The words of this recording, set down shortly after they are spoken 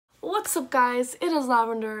What's up guys, it is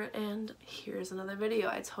Lavender and here's another video.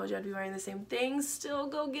 I told you I'd be wearing the same thing. Still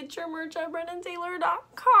go get your merch at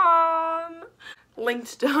BrennanTaylor.com.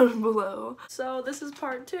 Linked down below. So this is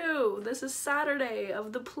part 2. This is Saturday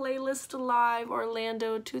of the Playlist Live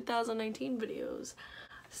Orlando 2019 videos.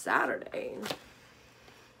 Saturday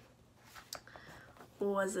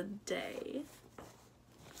was a day.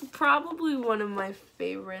 Probably one of my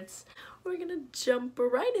favorites. We're gonna jump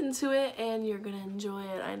right into it and you're gonna enjoy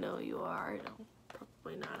it. I know you are. No,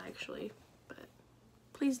 probably not actually, but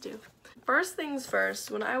please do. First things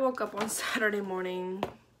first, when I woke up on Saturday morning,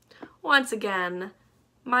 once again,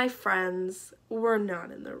 my friends were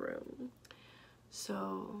not in the room.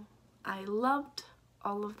 So I loved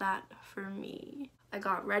all of that for me. I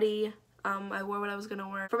got ready. I wore what I was gonna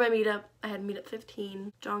wear for my meetup. I had meetup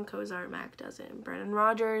 15. John Cozart, Mac does it, and Brandon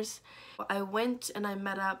Rogers. I went and I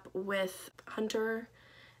met up with Hunter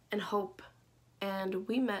and Hope, and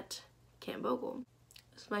we met Cam Bogle.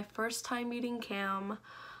 This is my first time meeting Cam.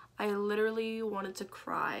 I literally wanted to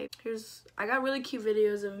cry. I got really cute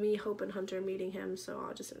videos of me, Hope, and Hunter meeting him, so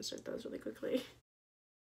I'll just insert those really quickly.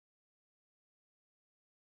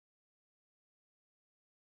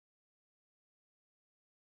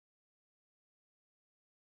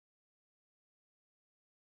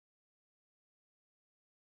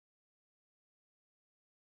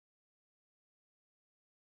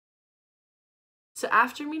 So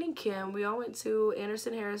after meeting Kim, we all went to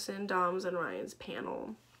Anderson, Harrison, Dom's, and Ryan's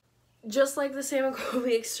panel. Just like the Sam and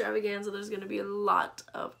Kobe extravaganza, there's going to be a lot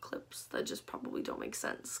of clips that just probably don't make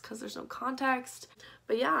sense because there's no context.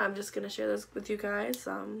 But yeah, I'm just going to share this with you guys.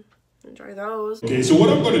 Enjoy those. Okay, so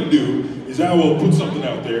what I'm going to do is I will put something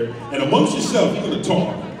out there, and amongst yourself, you're going to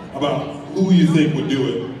talk about who you think would do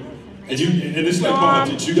it. And it's like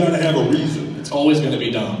politics, you got to have a reason. It's always going to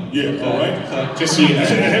be Dom. Yeah, all right? Just so you know.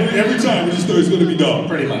 every time we just know it's going to be Dom.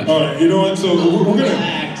 Pretty much. All right, you know what? So we're going to,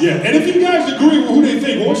 yeah. And if you guys agree with who they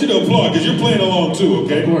think, I want you to applaud because you're playing along too,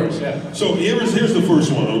 okay? Of course, yeah. So here's the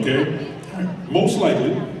first one, okay? Most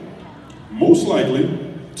likely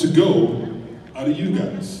to go out of you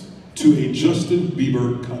guys to a Justin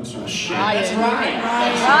Bieber concert. Oh, shit. That's right.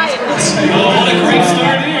 Oh, what a great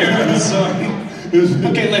start here. Sorry.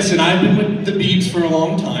 Okay, listen, I've been with the Biebs for a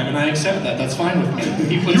long time, and I accept that. That's fine with me.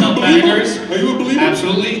 He puts out bangers. Are you a believer?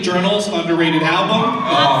 Absolutely. Journals, underrated album.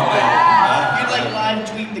 You'd like live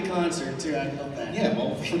tweet the concert, too. I love that. Yeah,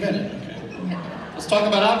 well, forget it. Okay. Let's talk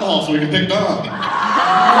about alcohol so we can pick Dom.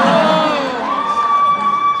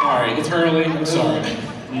 Sorry, it's early. I'm sorry.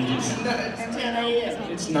 It's 10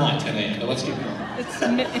 a.m. It's not 10 a.m., but let's keep going. It's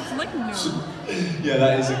like noon. Yeah,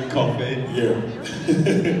 that is a coffee. Yeah.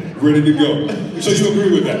 Ready to go. So you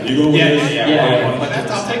agree with that? You go with Yeah.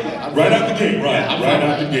 I'll take that. Right out the gate, right? Yeah, right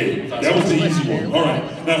out the gate. That was the easy one. All right.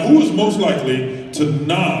 Now, who is most likely to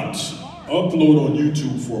not upload on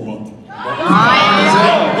YouTube for a month? You're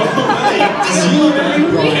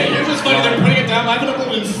just funny, they're putting it down. I haven't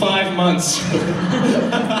uploaded in 5 months.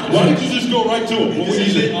 Why did you just go right to it? What would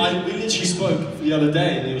you say? We literally spoke the other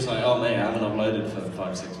day and he was like, oh mate, I haven't uploaded for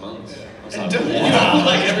 5-6 months. I was like, wow,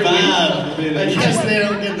 like every week. Really? I guess they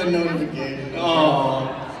don't get the notification.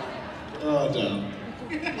 Oh, damn.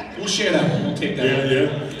 We'll share that one. We'll take that.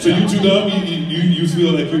 Yeah. So you two, Dom, you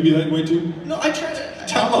feel like you'd be that way too? No, I try to.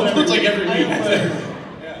 It's like every week.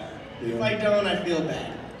 If I don't, I feel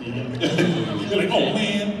bad. You're like, oh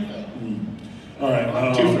man. All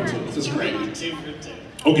right. 2 for 2. This is great. 2 for 2.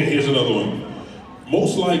 Okay, here's another one.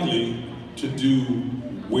 Most likely to do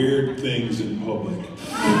weird things in public.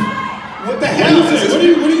 What the hell? What do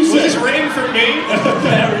you say? Was this rain for me?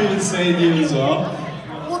 Barry was saying you as well.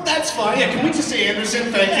 Well, that's fine. Yeah, can we just say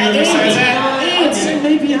Anderson? Thank you. Yeah, Says that. I'd say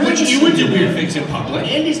maybe You would do weird things in public.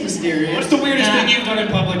 Andy's mysterious. What's the weirdest thing you've done in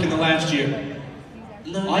public in the last year?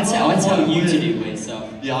 No, I tell you to do weird stuff.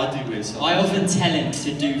 Yeah, I do weird stuff. I often tell him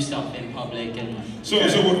to do stuff in public and... So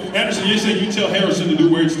Anderson, you're saying you tell Harrison to do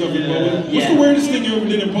weird stuff in public? What's the weirdest thing you ever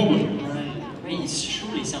did in public? Wait, it's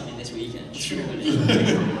surely something this weekend. Surely.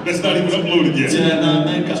 That's not even uploaded yet. Yeah, no,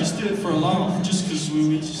 maybe just do it for a laugh, just because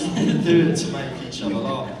we just do it to make each other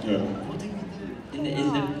laugh. Yeah. What did we do?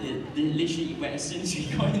 Literally, as soon as we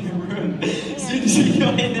got in the room, basically, as soon as we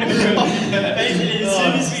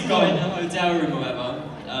got in the hotel room or whatever,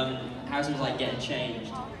 Harrison was like getting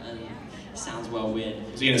changed, and it sounds well weird.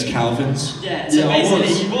 Was he in his Calvins? Yeah, so basically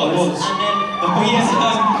he was. And then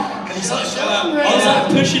I was like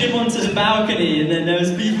pushing him onto the balcony, and then there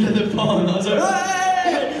was people at the bar, and I was like,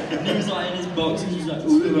 hey! And he was like in his box, and he was like,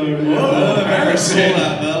 Embarrassing.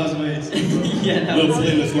 That was me. Yeah, that was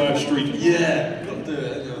Let's live stream. Yeah, got to do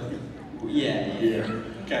it. Yeah.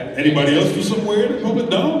 Okay. Anybody else do something weird in public?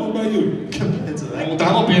 No? What about you? Well,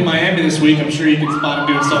 Don will be in Miami this week. I'm sure you can spot him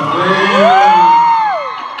doing something.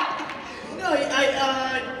 No,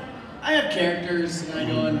 I have characters, and I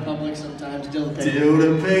go in public sometimes. Dill the pickle. Dill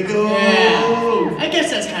the pickle. Yeah. I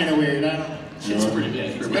guess that's kind of weird. I don't know. It's pretty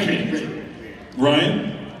weird.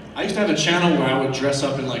 Ryan? I used to have a channel where I would dress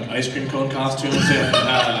up in like ice cream cone costumes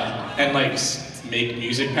and like make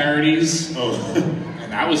music parodies. Oh.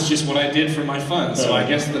 And that was just what I did for my fun. So I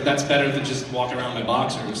guess that's better than just walk around my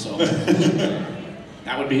boxers. So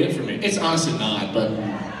that would be it for me. It's honestly not, but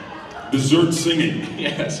Dessert singing.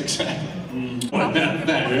 yes, exactly.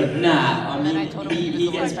 Nah, I mean,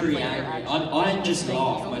 he gets pretty angry. I just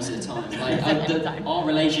laugh most of the time. Like, our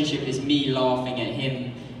relationship is me laughing at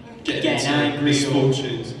him getting angry.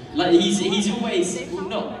 Misfortunes. Like, he's always, well,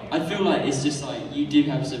 no, I feel like it's just like, you do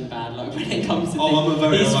have some bad luck when it comes to I'm a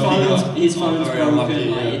very unlucky guy. his phone's very broken, unlucky,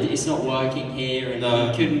 like, it's not working here, and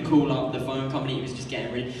he couldn't call up the phone company, he was just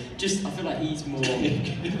getting rid of, just, I feel like he's more...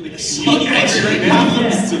 happens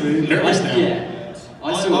to me. Nervous now. Yeah.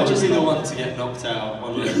 I'll just be the one to get knocked out.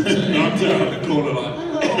 Knocked out. The corner like,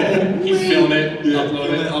 You film it, Yeah.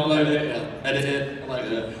 upload it, edit it, like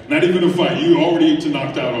that. Not even a fight. You already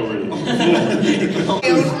knocked out already.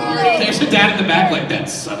 There's a dad in the back like that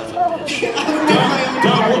son of a bitch.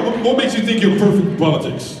 Don, what makes you think you're perfect in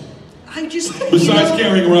politics? I just Besides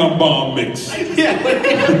carrying around bomb mix. Yeah,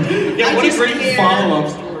 what a great follow-up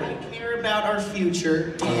story. I care about our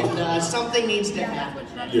future, and something needs to happen.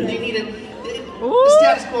 Yeah. They need the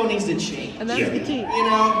status quo needs to change. And that's Yeah. the key. You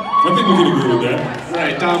know? I think we can agree with that.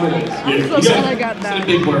 Right, dominance. Yeah, I'm you so glad I got got It's a that.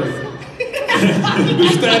 big word. the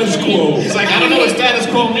status quo. He's like, I don't know what status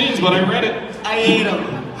quo means, but I read it. I hate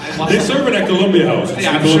them. They serve it at Columbia House.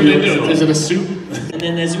 Yeah, I'm sure they do. Is it a soup? And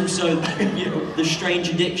then there's also the strange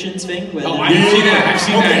addictions thing. Where Oh, the- I've seen that. I've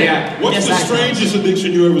seen that, Okay, yeah. what's Yes, the that strangest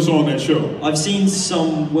addiction you ever saw on that show? I've seen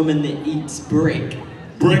some woman that eats brick.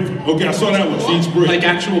 Brick? Okay, I saw that one. She eats brick. Like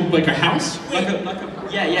actual, like a house?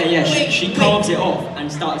 Yeah. She carves it off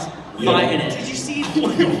and starts biting Did it. you see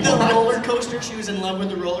the roller coaster? She was in love with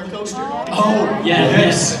the roller coaster. Oh,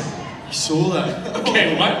 Yes. I saw that.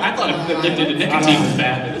 Okay, well, I thought the nicotine was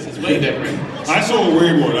bad, but this is way different. I saw a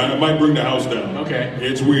weird one. I might bring the house down. Okay.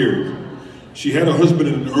 It's weird. She had her husband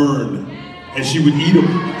in an urn, and she would eat him.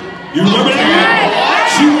 You remember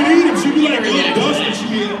that? She would eat him. She'd be like, little dust, and she'd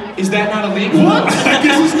be like, Is that not illegal? what? I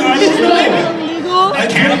guess it's not illegal. Illegal? I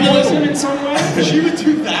Cannibalism in some way? She would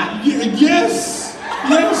do that? Yes.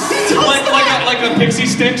 Yes. like a pixie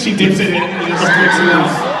stick, she dips it in and just sticks it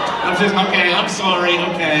out. I'm just, okay, I'm sorry,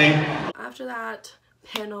 okay. After that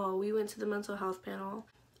panel, we went to the mental health panel.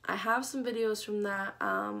 I have some videos from that.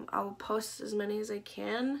 I'll post as many as I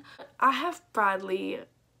can. I have Bradlee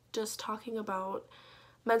just talking about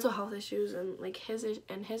mental health issues and like his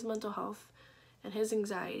mental health and his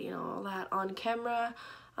anxiety and all that on camera.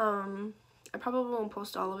 I probably won't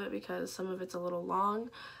post all of it because some of it's a little long.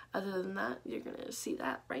 Other than that, you're gonna see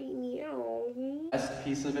that right now. Best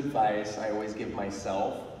piece of advice I always give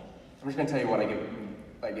myself. I'm just gonna tell you what I give.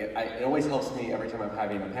 It always helps me every time I'm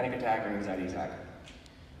having a panic attack or anxiety attack.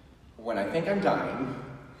 When I think I'm dying,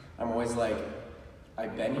 I'm always like,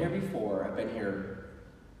 I've been here before. I've been here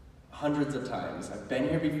hundreds of times. I've been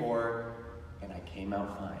here before, and I came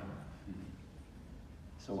out fine.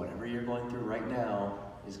 So whatever you're going through right now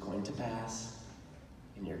is going to pass,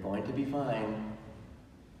 and you're going to be fine.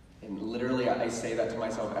 And literally, I say that to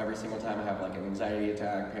myself every single time I have like an anxiety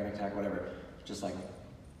attack, panic attack, whatever. Just like,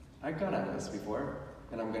 I've got out of this before,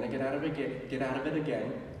 and I'm gonna get out of it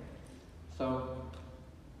again. So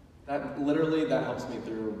that helps me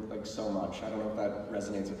through like so much. I don't know if that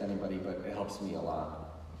resonates with anybody, but it helps me a lot.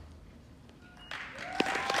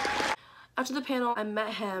 After the panel, I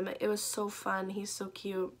met him. It was so fun. He's so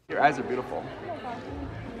cute. Your eyes are beautiful.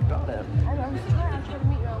 Got it. I was trying to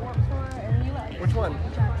meet you at work store, and you like. Which one?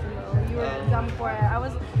 Jacksonville. You were done before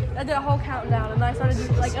I did a whole countdown, and I started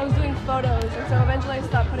I was doing photos, and so eventually I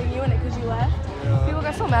stopped putting you in it because you left. People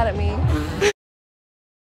got so mad at me.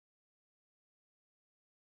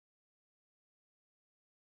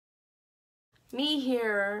 Me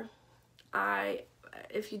here,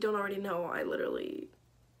 if you don't already know, I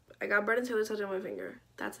got Bradlee Taylor tattooed on my finger.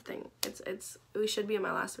 That's the thing. We should be in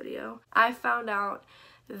my last video. I found out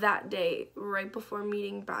that day, right before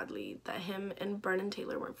meeting Bradlee, that him and Bradlee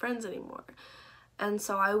Taylor weren't friends anymore. And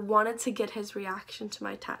so I wanted to get his reaction to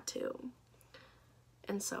my tattoo.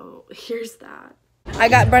 And so here's that. I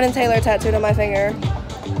got Bradlee Taylor tattooed on my finger.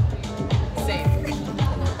 Same.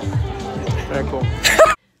 Very cool.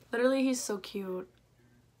 Literally, he's so cute.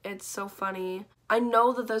 It's so funny. I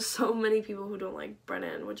know that there's so many people who don't like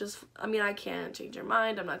Brennan, which is, I mean, I can't change your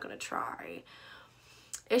mind. I'm not gonna try.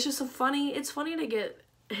 It's just it's funny to get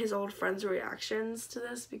his old friends' reactions to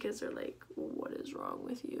this because they're like, what is wrong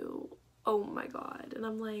with you? Oh my god. And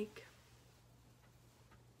I'm like,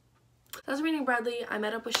 I was reading Bradlee. I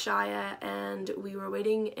met up with Shia and we were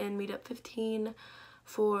waiting in meetup 15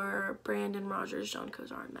 for Brandon Rogers, John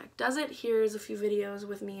Kozar, and Mac Does It. Here's a few videos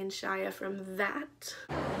with me and Shia from that.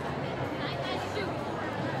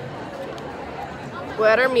 We're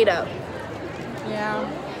at our meetup. Yeah.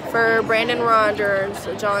 For Brandon Rogers,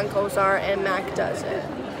 John Kozar, and Mac Does It.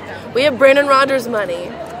 We have Brandon Rogers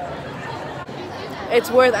money. It's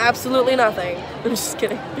worth absolutely nothing. I'm just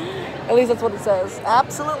kidding. At least that's what it says.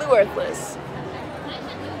 Absolutely worthless.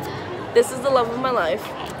 This is the love of my life.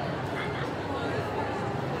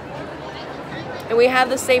 And we have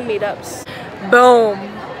the same meetups. Boom.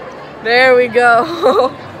 There we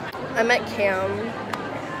go. I met Cam.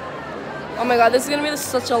 Oh my god, this is gonna be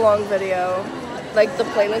such a long video. Like the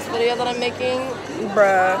playlist video that I'm making.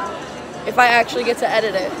 Bruh. If I actually get to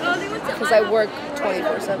edit it. Because I work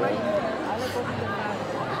 24/7.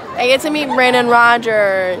 I get to meet Brandon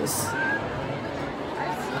Rogers.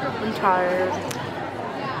 I'm tired.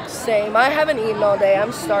 Same. I haven't eaten all day.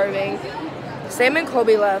 I'm starving. Sam and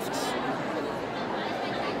Colby left.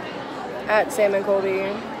 At Sam and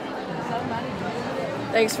Colby.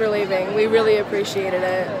 Thanks for leaving. We really appreciated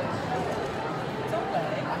it.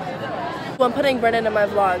 I'm putting Brennan in my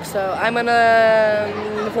vlog, so I'm gonna,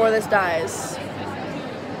 before this dies.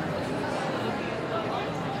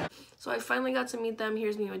 So I finally got to meet them.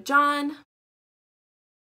 Here's me with John.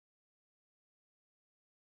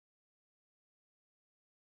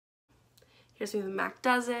 Here's me with Mac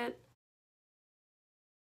Does It.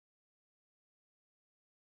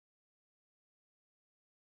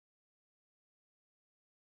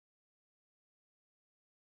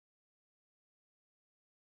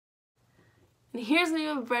 And here's me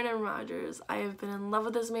with Brandon Rogers. I have been in love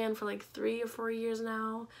with this man for like 3 or 4 years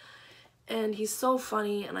now. And he's so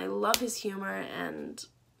funny and I love his humor and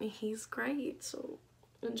he's great. So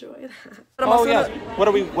enjoy that. Oh yeah.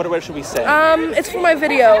 What should we say? It's for my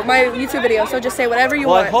video, my YouTube video. So just say whatever you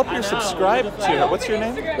want. Well, I hope you're subscribed to her. What's your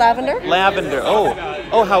name? Lavender. Lavender.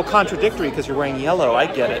 Oh, how contradictory because you're wearing yellow. I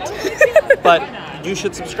get it. But you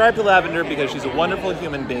should subscribe to Lavender because she's a wonderful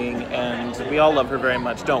human being and we all love her very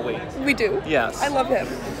much, don't we? We do. Yes. I love him.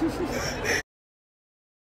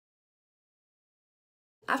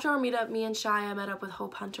 After our meetup, me and Shia met up with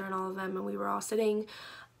Hope Hunter and all of them, and we were all sitting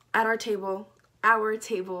at our table.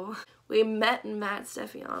 We met Matt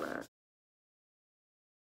Steffiana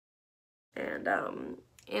and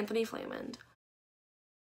Anthony Flamand,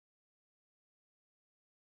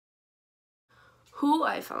 who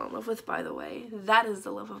I fell in love with, by the way. That is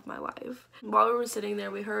the love of my life. While we were sitting there,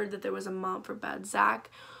 we heard that there was a mom for Bad Zach.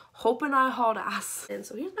 Hope and I hauled ass. And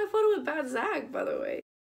so here's my photo with Bad Zach, by the way.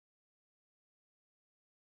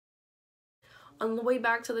 On the way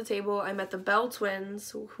back to the table, I met the Bell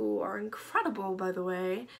twins, who are incredible, by the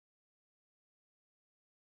way.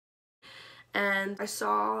 And I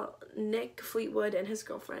saw Nick Fleetwood and his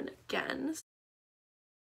girlfriend again.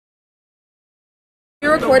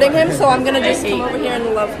 You're recording him, so I'm gonna just come over here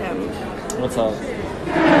and love him. What's up?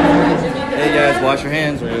 Hey guys, wash your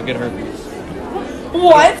hands or you'll get hurt.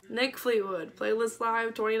 What? Nick Fleetwood, Playlist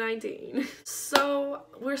Live 2019. So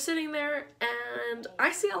we're sitting there and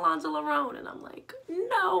I see Alonzo Larone and I'm like,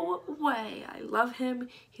 no way. I love him.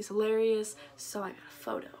 He's hilarious. So I got a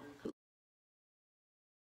photo.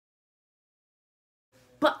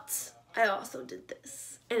 But I also did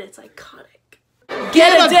this and it's iconic.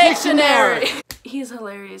 Get a dictionary! He's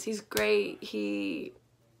hilarious. He's great. He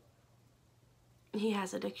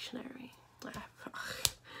has a dictionary.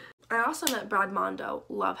 I also met Brad Mondo.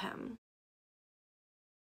 Love him.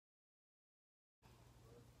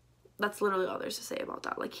 That's literally all there's to say about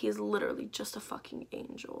that. Like, he is literally just a fucking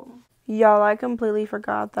angel. Y'all, I completely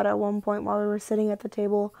forgot that at one point while we were sitting at the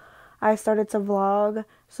table, I started to vlog.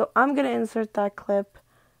 So I'm gonna insert that clip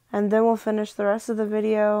and then we'll finish the rest of the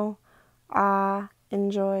video.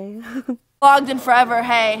 Enjoy. Vlogged in forever,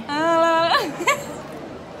 hey. Hello.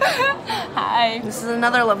 Hi. This is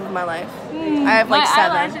another love of my life. I have like 7.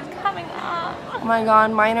 My eyelashes coming up. Oh my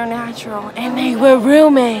god, mine are natural. And they were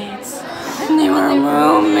roommates. They were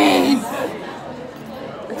roommates.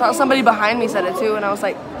 I thought somebody behind me said it too, and I was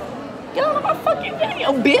like, get out of my fucking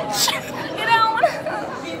video, bitch. Get out.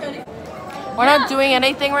 We're not doing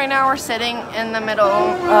anything right now. We're sitting in the middle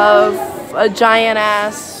of a giant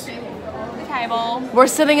ass Table. We're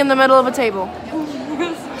sitting in the middle of a table.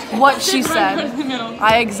 What she said.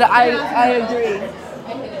 I agree.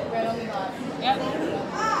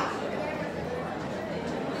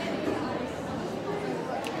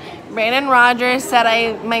 Brandon Rogers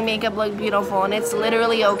said my makeup looked beautiful, and it's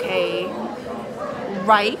literally okay.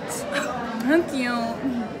 Right? Thank you.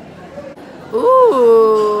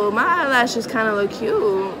 Ooh, my eyelashes kind of look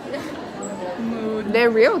cute. They're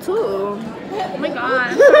real too. Oh my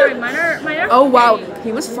god. Sorry, mine are Oh wow,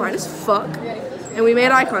 he was fine as fuck. And we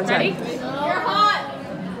made eye contact. Ready? You're hot.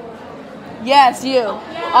 Yes, you.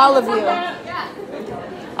 All of you.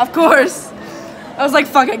 Of course. I was like,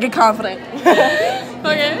 fuck it, get confident.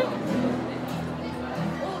 Okay.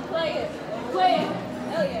 Play it.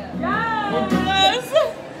 Hell yeah. Yes.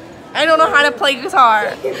 I don't know how to play guitar.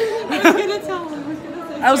 I was gonna tell him.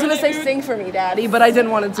 I was gonna say sing for me, Daddy, but I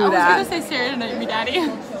didn't want to do that. I was gonna say serenade me, Daddy.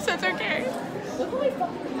 So it's okay.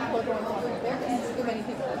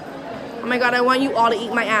 Oh my god, I want you all to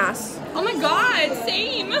eat my ass. Oh my god,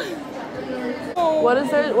 same. What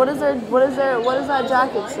does that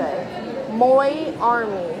jacket say? Moy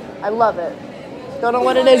Army. I love it. Don't know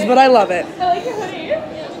what it is, but I love it. I like your hoodie.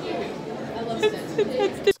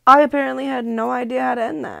 I apparently had no idea how to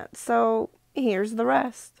end that, so here's the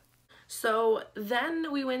rest. So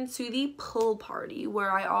then we went to the pool party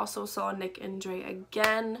where I also saw Nick and Dre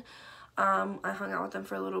again. I hung out with them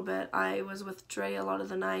for a little bit. I was with Dre a lot of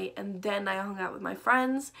the night, and then I hung out with my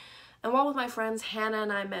friends. And while with my friends, Hannah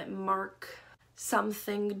and I met Mark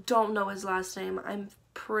something, don't know his last name. I'm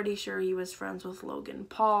pretty sure he was friends with Logan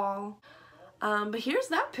Paul. But here's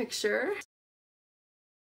that picture.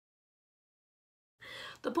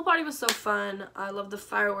 The pool party was so fun. I loved the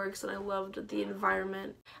fireworks and I loved the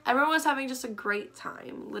environment. Everyone was having just a great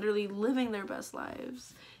time, literally living their best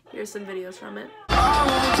lives. Here's some videos from it.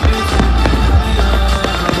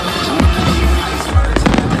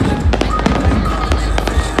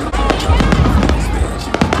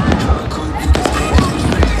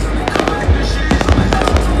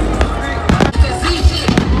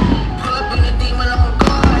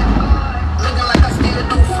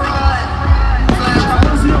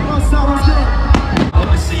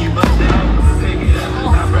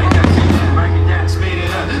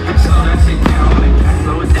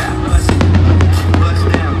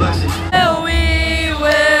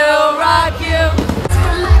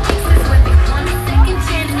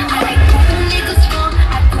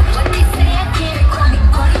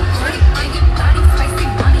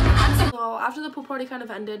 Kind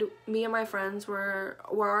of ended. Me and my friends were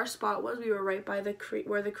where our spot was. We were right by the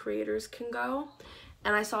where the creators can go,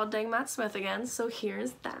 and I saw Dang Matt Smith again, so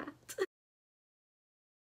here's that.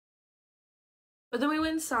 But then we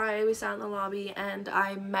went inside, we sat in the lobby, and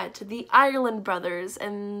I met the Ireland brothers,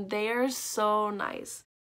 and they are so nice.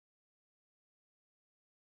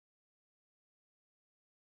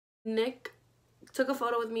 Nick took a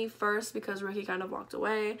photo with me first because Ricky kind of walked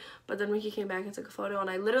away, but then Ricky came back and took a photo, and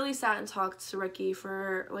I literally sat and talked to Ricky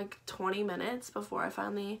for like 20 minutes before I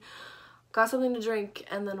finally got something to drink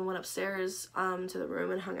and then went upstairs to the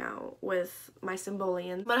room and hung out with my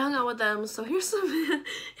Symbolians. But I hung out with them, so here's some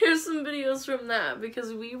videos from that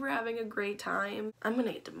because we were having a great time. I'm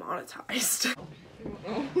gonna get demonetized.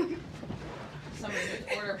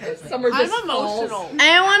 I'm emotional.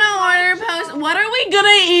 I want to order post. What are we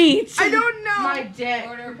gonna eat? I don't know. My dick.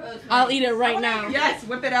 I'll eat it right now. Yes,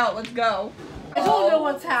 whip it out. Let's go. I don't know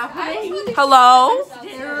what's happening. Hello?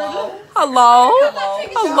 Hello? Hello?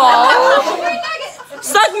 Hello?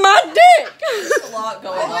 Suck my dick! There's a lot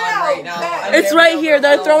going on right now. It's right here.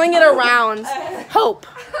 They're throwing it around. Hope.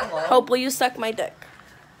 Hope, will you suck my dick?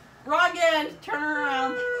 Wrong end. Turn her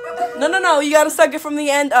around. No. You gotta suck it from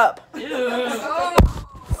the end up.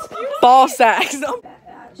 Ball sacks.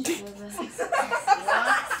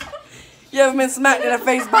 You ever been smacked in the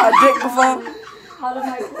face by a dick before?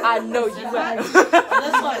 I know you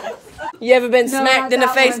have. You ever been smacked in the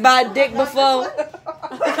face by a dick before?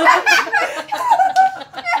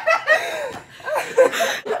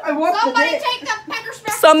 Somebody take the pecker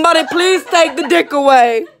smack. Somebody please take the dick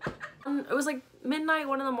away. It was like midnight,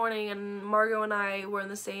 1 in the morning, and Margot and I were in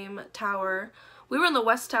the same tower. We were in the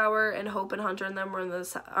West Tower, and Hope and Hunter and them were in the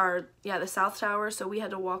South Tower, so we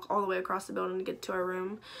had to walk all the way across the building to get to our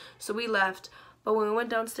room. So we left, but when we went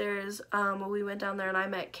downstairs, we went down there and I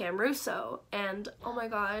met Cam Russo, and oh my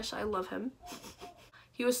gosh, I love him.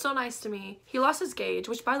 He was so nice to me. He lost his gauge,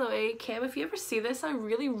 which, by the way, Cam, if you ever see this, I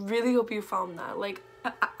really, really hope you found that. Like,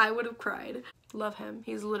 I would have cried. Love him.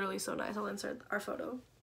 He's literally so nice. I'll insert our photo.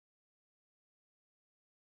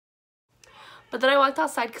 But then I walked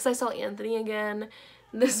outside because I saw Anthony again.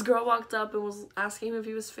 This girl walked up and was asking him if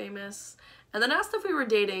he was famous. And then asked if we were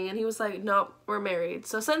dating, and he was like, nope, we're married.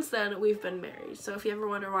 So since then, we've been married. So if you ever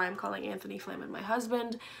wonder why I'm calling Anthony Flamin my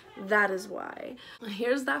husband, that is why.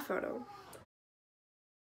 Here's that photo.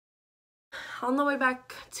 on the way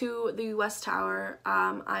back to the West Tower,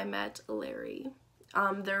 I met Larry.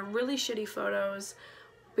 They're really shitty photos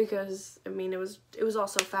because, I mean, it was all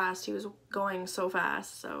so fast. He was going so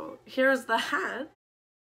fast. So here's the hat.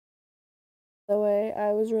 By the way,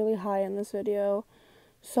 I was really high in this video,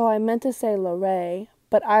 so I meant to say Larry,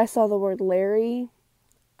 but I saw the word Larry.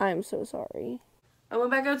 I'm so sorry. I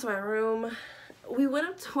went back out to my room. We went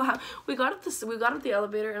up to, wow, we got up the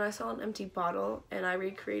elevator and I saw an empty bottle and I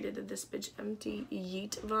recreated this bitch empty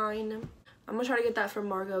yeet vine. I'm gonna try to get that from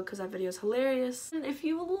Margot because that video is hilarious. And if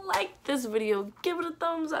you like this video, give it a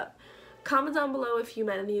thumbs up. Comment down below if you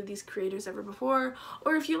met any of these creators ever before,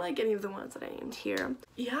 or if you like any of the ones that I named here.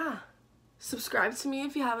 Yeah. Subscribe to me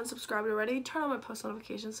if you haven't subscribed already. Turn on my post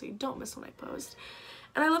notifications so you don't miss when I post.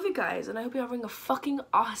 And I love you guys, and I hope you're having a fucking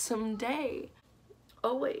awesome day.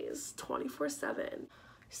 Always, 24/7. I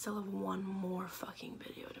still have one more fucking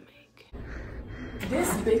video to make. This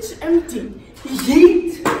bitch empty.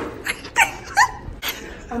 Yeet!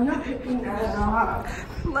 I'm not picking that up.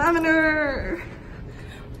 Lavender!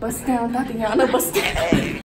 Bust down, Tatiana, bust down.